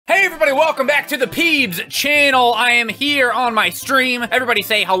everybody, welcome back to the Peebs channel. I am here on my stream. Everybody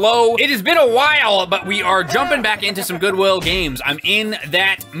say hello. It has been a while, but we are jumping back into some Goodwill Games. I'm in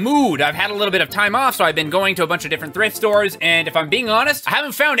that mood. I've had a little bit of time off, so I've been going to a bunch of different thrift stores, and if I'm being honest, I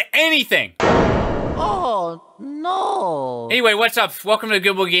haven't found anything. Oh, no. Anyway, what's up? Welcome to the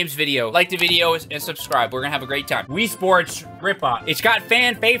Goodwill Games video. Like the video and subscribe. We're gonna have a great time. Wii Sports ripoff. It's got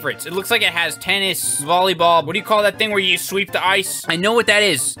fan favorites. It looks like it has tennis, volleyball. What do you call that thing where you sweep the ice? I know what that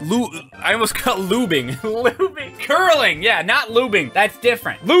is. I almost got lubing. Lubing. Curling. Yeah, not lubing. That's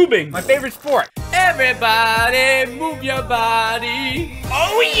different. Lubing. My favorite sport. Everybody, move your body.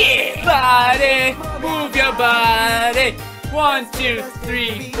 Oh, yeah. Body, move your body. 1, 2,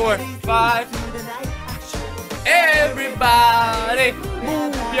 3, 4, 5. Everybody,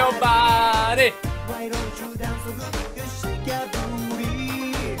 move your body.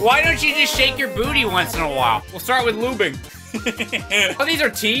 Why don't you just shake your booty once in a while? We'll start with lubing. Oh, these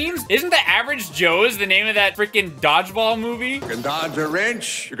are teams? Isn't the Average Joe's the name of that freaking dodgeball movie? You can dodge a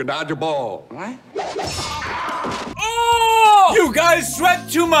wrench, you can dodge a ball. What? Oh! You guys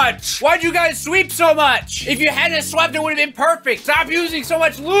swept too much! Why'd you guys sweep so much? If you hadn't swept, it would have been perfect. Stop using so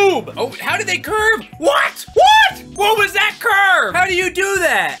much lube. Oh, how did they curve? What? What? What was that curve? How do you do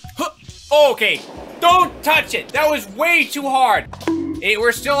that? Oh, okay, don't touch it. That was way too hard.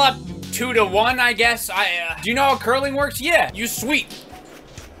 We're still up 2-1, I guess. Do you know how curling works? Yeah, you sweep.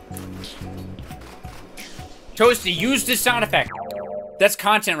 Toasty, use this sound effect. That's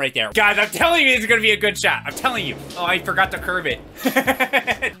content right there. Guys, I'm telling you, this is gonna be a good shot. I'm telling you. Oh, I forgot to curve it.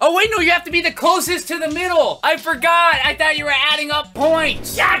 Oh, wait, no, you have to be the closest to the middle. I forgot. I thought you were adding up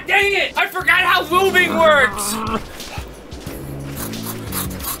points. God dang it. I forgot how lubing works.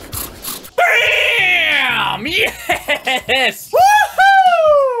 Bam! Yes!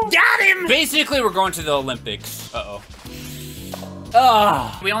 Woohoo! Got him! Basically, we're going to the Olympics. Uh-oh.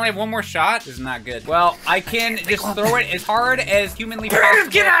 We only have one more shot? This is not good. Well, I can just throw it as hard as humanly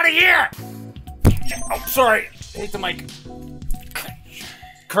possible. Get out of here! Oh, sorry. Hit the mic.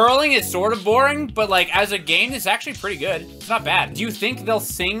 Curling is sort of boring, but like as a game, it's actually pretty good. It's not bad. Do you think they'll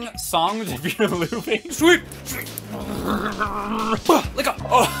sing songs if you're looping? Sweep! Look up.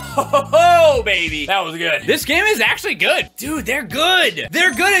 Oh, baby. That was good. This game is actually good. Dude, they're good.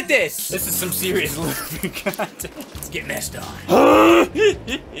 They're good at this. This is some serious looping content. Let's get messed on.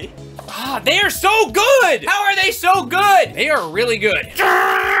 They are so good. How are they so good? They are really good.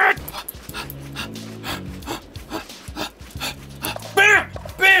 Bam!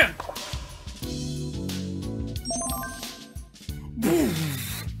 Bam!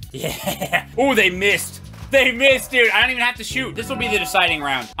 Yeah. Oh, they missed. They missed, dude. I don't even have to shoot. This will be the deciding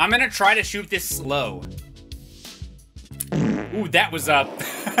round. I'm gonna try to shoot this slow. Ooh, that was up.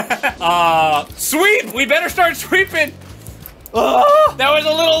 Sweep! We better start sweeping. That was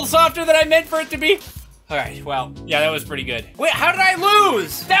a little softer than I meant for it to be. All right, well, yeah, that was pretty good. Wait, how did I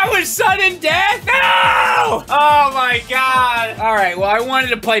lose? That was sudden death? No! Oh my God. All right, well, I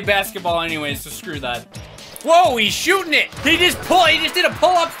wanted to play basketball anyways, so screw that. Whoa, he's shooting it. He just did a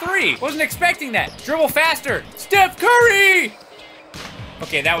pull-up 3. Wasn't expecting that. Dribble faster. Steph Curry.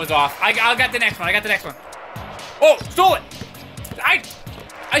 Okay, that was off. I got the next one. I got the next one. Oh, stole it. I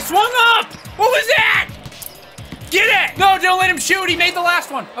swung up. What was that? Get it! No, don't let him shoot. He made the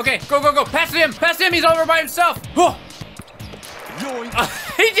last one. Okay, go, go, go. Pass it him. Pass it him. He's over by himself. Oh.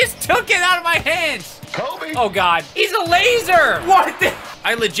 He just took it out of my hands. Kobe. Oh, God. He's a laser. What the?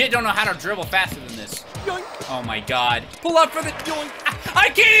 I legit don't know how to dribble faster than this. Yoink. Oh, my God. Pull up for the yoink. I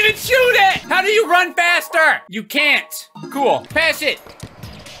can't even shoot it. How do you run faster? You can't. Cool. Pass it.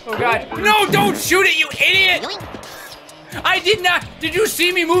 Oh, God. No, don't shoot it, you idiot. I did not. Did you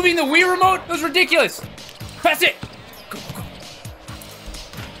see me moving the Wii remote? That was ridiculous. Pass it! Go, go, go.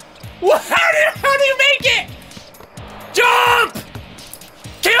 What? How do you make it? Jump!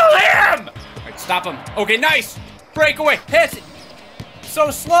 Kill him! All right, stop him. Okay, nice. Breakaway. Pass it. So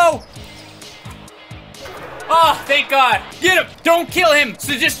slow. Oh, thank God. Get him. Don't kill him.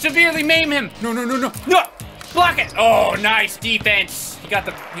 So just severely maim him. No, no, no, no. No. Block it. Oh, nice defense. He got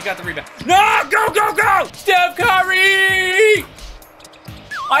the rebound. No, go, go, go! Steph Curry!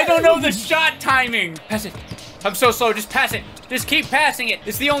 I don't know the shot timing. Pass it. I'm so slow. Just pass it. Just keep passing it.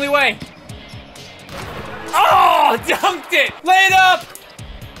 It's the only way. Oh, dunked it. Lay it up.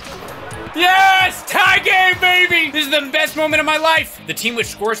 Yes, tie game, baby. This is the best moment of my life. The team which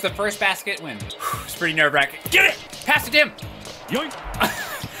scores the first basket wins. It's pretty nerve-wracking. Get it. Pass it to him. Yoink.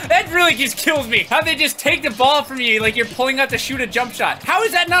 That really just kills me. How they just take the ball from you like you're pulling out to shoot a jump shot. How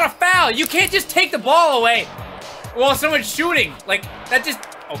is that not a foul? You can't just take the ball away while someone's shooting. Like, that just...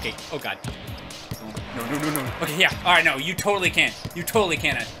 Okay. Oh, God. no. Okay, yeah. All right, no, you totally can. You totally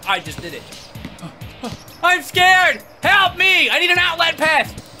can. I just did it. I'm scared. Help me. I need an outlet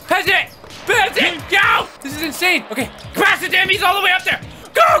pass. Pass it. Pass it. Go. This is insane. Okay, pass it, damn. He's all the way up there.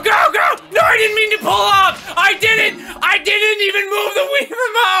 Go, go, go. No, I didn't mean to pull up. I didn't even move the Wii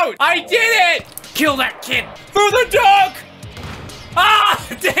remote. I did it. Kill that kid. For the dog. Ah,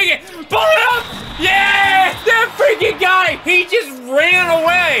 dang it. Pull it up. Yeah, that freaking guy. He just ran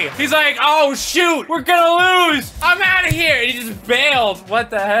away. He's like, oh, shoot. We're gonna lose. I'm out of here. And he just bailed. What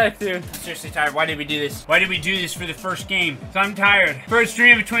the heck, dude? I'm seriously tired. Why did we do this? Why did we do this for the first game? So I'm tired. First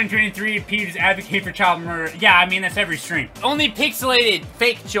stream of 2023, Peebs advocate for child murder. Yeah, I mean, that's every stream. Only pixelated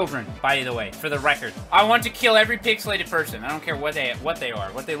fake children, by the way, for the record. I want to kill every pixelated person. I don't care what they are,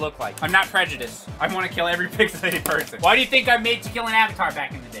 what they look like. I'm not prejudiced. I want to kill every pixelated person. Why do you think I made to kill an avatar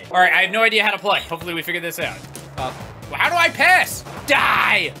back in the day? All right, I have no idea how to play. Hopefully we figure this out. How do I pass?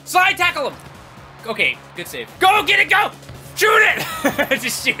 Die! Slide tackle him! Okay, good save. Go, get it, go! Shoot it!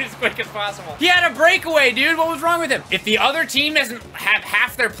 Just shoot as quick as possible. He had a breakaway, dude. What was wrong with him? If the other team doesn't have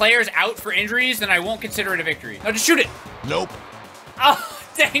half their players out for injuries, then I won't consider it a victory. No, just shoot it. Nope. Oh,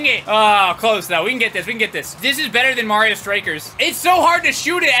 dang it. Oh, close though. We can get this. We can get this. This is better than Mario Strikers. It's so hard to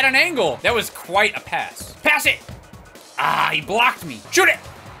shoot it at an angle. That was quite a pass. Pass it. Ah, he blocked me. Shoot it.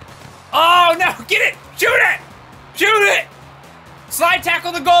 Oh, no. Get it. Shoot it. Shoot it. Slide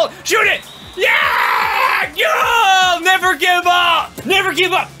tackle the goal. Shoot it. Yeah! Go! Never give up. Never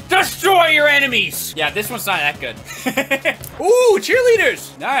give up. Destroy your enemies. Yeah, this one's not that good. Ooh,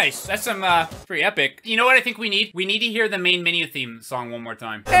 cheerleaders. Nice. That's some, pretty epic. You know what I think we need? We need to hear the main menu theme song one more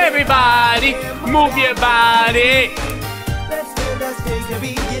time. Everybody, move your body.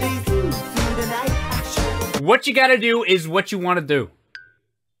 What you gotta do is what you want to do.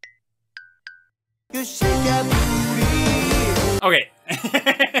 Okay.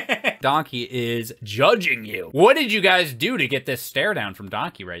 Donkey is judging you. What did you guys do to get this stare down from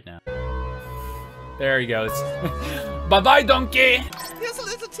Donkey right now? There he goes. Bye-bye, Donkey. Here's a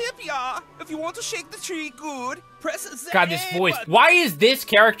little tip, y'all. If you want to shake the tree good, press the God, this voice. Why is this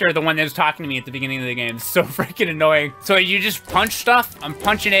character the one that was talking to me at the beginning of the game? It's so freaking annoying. So you just punch stuff? I'm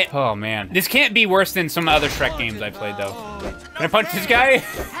punching it. Oh, man. This can't be worse than some other Shrek games I played, though. Can I punch this guy?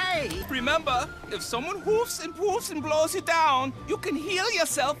 Hey, remember, if someone hoofs and poofs and blows you down, you can heal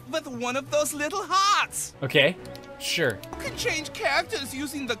yourself with one of those little hearts. Okay. Sure. You can change characters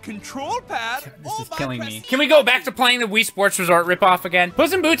using the control pad. This is killing me. Can we go back to playing the Wii Sports Resort ripoff again?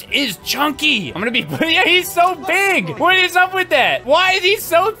 Puss in Boots is chunky. I'm gonna be, yeah, he's so big. What is up with that? Why is he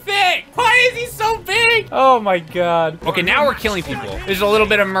so thick? Why is he so big? Oh my God. Okay, now we're killing people. There's a little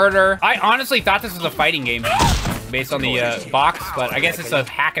bit of murder. I honestly thought this was a fighting game based on the box, but I guess it's a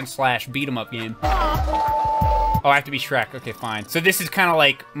hack and slash beat 'em up game. Oh, I have to be Shrek. Okay, fine. So this is kind of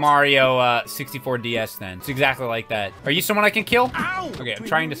like Mario 64 DS then. It's exactly like that. Are you someone I can kill? Ow! Okay, I'm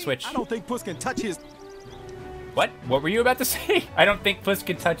trying to switch. I don't think Puss can touch his... What? What were you about to say? I don't think Puss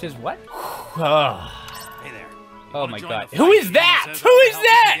can touch his what? Hey there. Oh my God. Who is that? Who is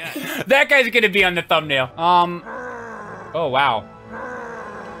that? That guy's gonna be on the thumbnail. Oh, wow.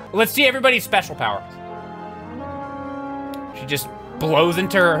 Let's see everybody's special power. She just blows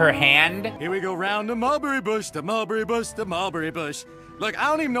into her hand. Here we go round the mulberry bush, the mulberry bush, the mulberry bush. Look, I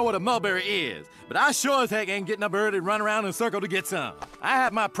don't even know what a mulberry is, but I sure as heck ain't getting a bird and run around in a circle to get some. I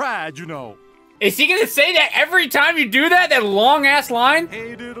have my pride, you know. Is he gonna say that every time you do that? That long ass line?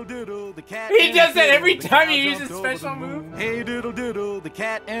 Hey diddle diddle, the cat. He and does the that fiddle, every the time cow he uses jumped over special the moon. move? Hey diddle diddle, the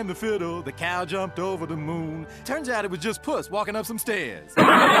cat and the fiddle, the cow jumped over the moon. Turns out it was just Puss walking up some stairs.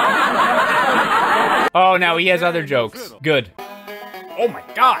 Oh, now he has other jokes. Good. Oh my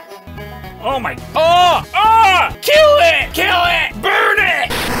God. Oh my, oh, oh, kill it, burn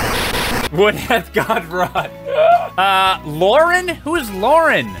it. What hath God wrought? Lauren? Who is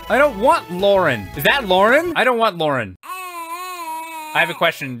Lauren? I don't want Lauren. Is that Lauren? I don't want Lauren. I have a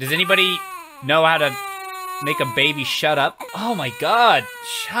question. Does anybody know how to make a baby shut up? Oh my God,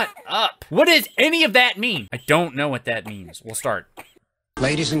 shut up. What does any of that mean? I don't know what that means. We'll start.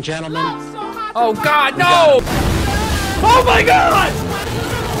 Ladies and gentlemen. Oh God, no! Oh my God!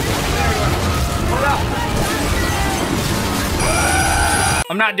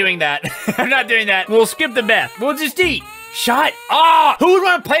 I'm not doing that. I'm not doing that. We'll skip the bath. We'll just eat. Shut up! Who would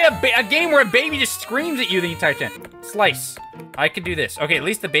want to play a game where a baby just screams at you the entire time? Slice. I could do this. Okay, at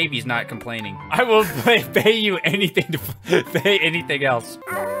least the baby's not complaining. I will pay you anything to pay anything else.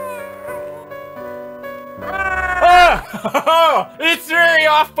 Oh, it's very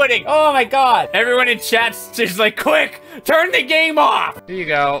off-putting. Oh my God. Everyone in chat's just like, quick, turn the game off. Here you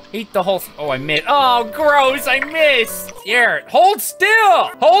go. Eat the whole, oh, I missed. Oh, gross, I missed. Here, hold still.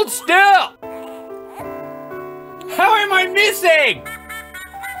 Hold still. How am I missing?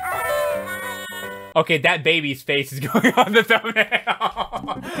 Okay, that baby's face is going on the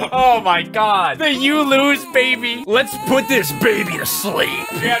thumbnail. Oh my god. The you lose baby. Let's put this baby to sleep.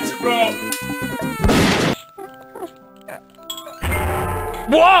 Yes, bro.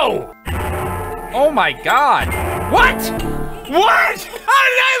 Whoa! Oh my god. What? What? How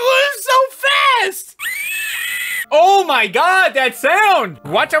did I lose so fast? Oh my god, that sound!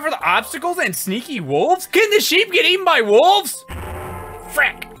 Watch out for the obstacles and sneaky wolves? Can the sheep get eaten by wolves?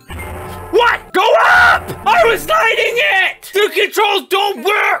 Frick. What? Go up! I was lighting it! The controls don't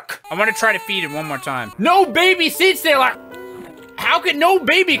work! I'm gonna try to feed it one more time. No baby sits there like... How could no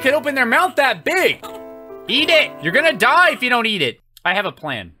baby could open their mouth that big? Eat it! You're gonna die if you don't eat it. I have a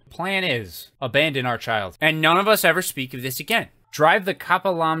plan. Plan is abandon our child. And none of us ever speak of this again. Drive the Kappa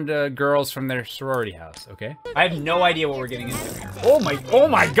Lambda girls from their sorority house, okay? I have no idea what we're getting into here. Oh my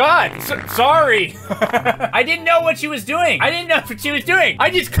god! Sorry! I didn't know what she was doing. I didn't know what she was doing. I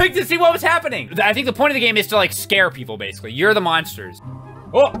just clicked to see what was happening. I think the point of the game is to like scare people, basically. You're the monsters.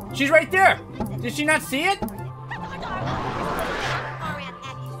 Oh, she's right there. Did she not see it?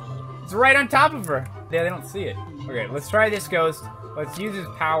 It's right on top of her. Yeah, they don't see it. Okay, let's try this ghost. Let's use his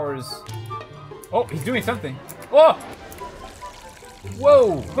powers. Oh, he's doing something. Oh!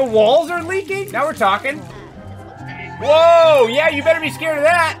 Whoa, the walls are leaking? Now we're talking. Whoa, yeah, you better be scared of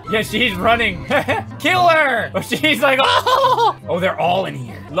that. Yeah, she's running. Kill her. Oh, she's like, oh. Oh, they're all in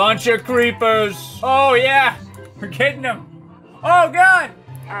here. Launch your creepers. Oh, yeah, we're getting them. Oh, God.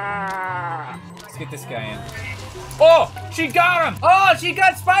 Let's get this guy in. Oh, she got him. Oh, she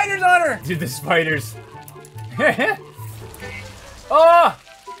got spiders on her. Dude, the spiders. Oh.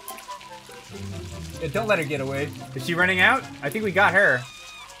 Yeah, don't let her get away. Is she running out? I think we got her.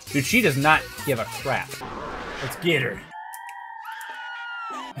 Dude, she does not give a crap. Let's get her.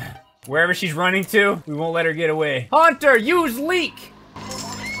 Wherever she's running to, we won't let her get away. Hunter, use leak!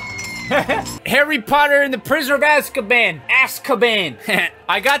 Harry Potter and the Prisoner of Azkaban. Azkaban.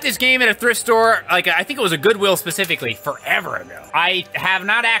 I got this game at a thrift store, like I think it was a Goodwill specifically, forever ago. I have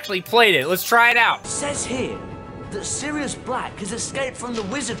not actually played it. Let's try it out. It says here that Sirius Black has escaped from the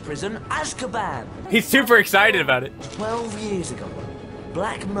wizard prison, Azkaban. He's super excited about it. 12 years ago,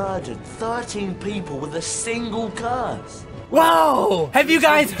 Black murdered 13 people with a single curse. Whoa! Have you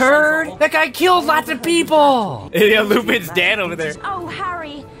guys heard? That guy killed lots of people! Yeah, Lupin's dad over there. Oh,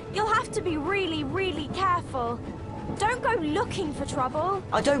 Harry, you'll have to be really, really careful. Don't go looking for trouble.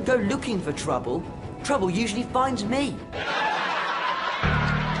 I don't go looking for trouble. Trouble usually finds me.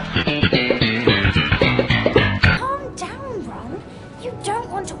 Calm down, Ron. You don't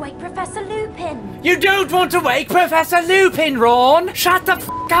want to wake Professor Lupin. You don't want to wake Professor Lupin, Ron! Shut the f***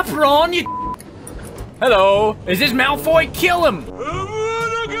 up, Ron, you... Hello, is this Malfoy? Kill him!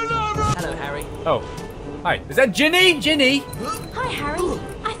 Hello, Harry. Oh, hi. Is that Ginny? Ginny? Hi, Harry.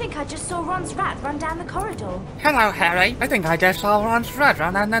 I think I just saw Ron's rat run down the corridor. Hello, Harry. I think I just saw Ron's rat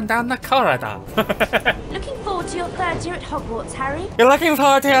run down the corridor. Looking forward to your third year at Hogwarts, Harry. You're looking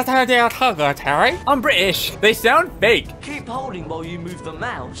forward to your third year at Hogwarts, Harry? I'm British. They sound fake. Keep holding while you move the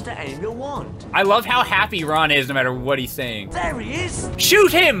mouse to aim your wand. I love how happy Ron is no matter what he's saying. There he is.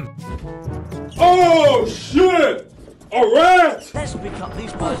 Shoot him! Oh, shit! A rat! Let's pick up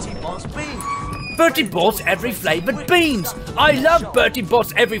these Bertie Bott's beans. Bertie Bott's every flavored beans. I love Bertie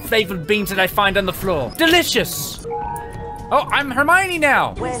Bott's every flavored beans that I find on the floor. Delicious. Oh, I'm Hermione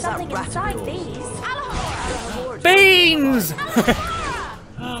now. Where's Something that rat inside of yours? these. Beans!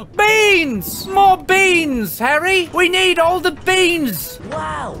 Beans! More beans, Harry! We need all the beans!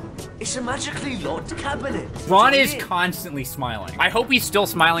 Wow! It's a magically locked cabinet. Ron is constantly smiling. I hope he's still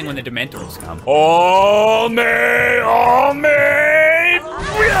smiling when the Dementors come. Oh me! Oh me!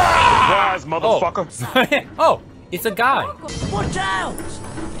 Surprise, motherfucker! Oh, it's a guy. Watch out!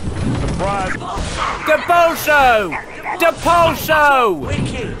 Surprise! Deposo! Deposo!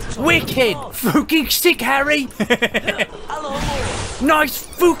 Wicked! Wicked! Fucking sick, Harry! Hello! Nice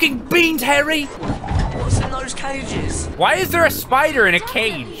fucking beans, Harry! What's in those cages? Why is there a spider in a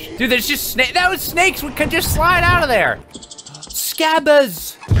cage? Dude, there's just snakes. Those snakes could just slide out of there.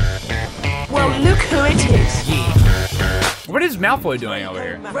 Scabbers! Well, look who it is. What is Malfoy doing over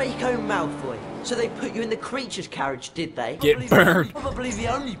here? Draco Malfoy. So they put you in the creature's carriage, did they? Get burned. Probably the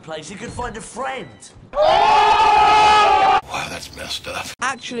only place you could find a friend. Wow, that's messed up.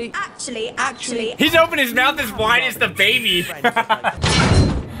 Actually. He's opened his mouth as wide as the baby.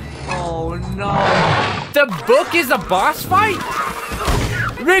 Oh no. The book is a boss fight?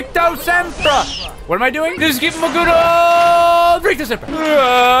 Ricto Sempra! What am I doing? Just give him a good Ricto Sempra.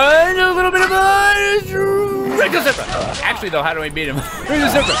 And a little bit of Recto Sempra! Actually, though, how do I beat him? Recto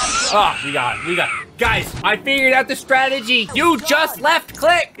Sempra! Oh, we got it. Guys, I figured out the strategy. You just left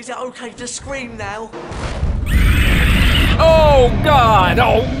click. Is it okay to scream now? Oh, God.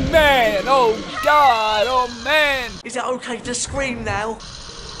 Oh, man. Oh, God. Oh, man. Is it okay to scream now?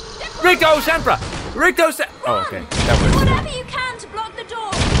 Recto Sempra! Recto Sempra! Oh, okay. That works. Whatever you can to block the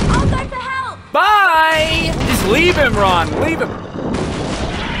door. I'll go for help. Bye! Just leave him, Ron. Leave him.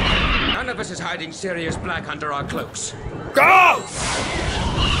 None of us is hiding Sirius Black under our cloaks. Go!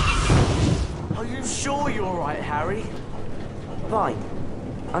 Are you sure you're all right, Harry? Fine.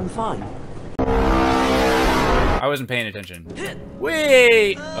 I'm fine. I wasn't paying attention.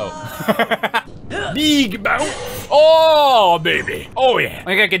 Wait! Oh. Big bounce! Oh, baby! Oh, yeah.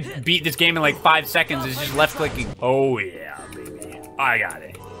 I think I could beat this game in like 5 seconds. It's just left clicking. Oh, yeah, baby. I got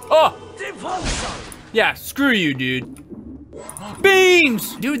it. Oh! Yeah, screw you, dude.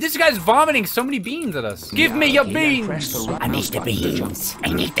 Beans! Dude, this guy's vomiting so many beans at us. Give me your beans! I need the beans.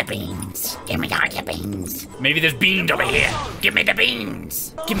 I need the beans. Give me all your beans. Maybe there's beans over here. Give me the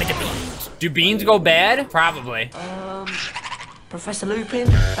beans. Give me the beans. Do beans go bad? Probably. Professor Lupin,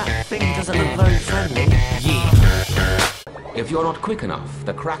 that thing doesn't look very friendly. Yeah. If you're not quick enough,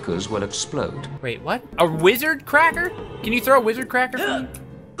 the crackers will explode. Wait, what? A wizard cracker? Can you throw a wizard cracker for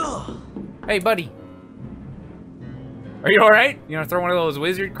me? Hey, buddy. Are you alright? You wanna throw one of those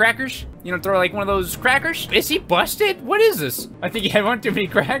wizard crackers? You wanna throw like one of those crackers? Is he busted? What is this? I think he had one too many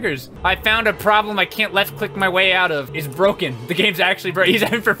crackers. I found a problem I can't left click my way out of. It's broken. The game's actually broken. He's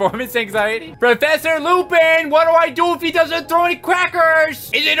having performance anxiety. Professor Lupin, what do I do if he doesn't throw any crackers?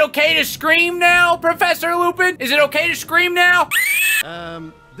 Is it okay to scream now, Professor Lupin? Is it okay to scream now?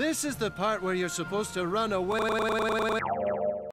 This is the part where you're supposed to run away.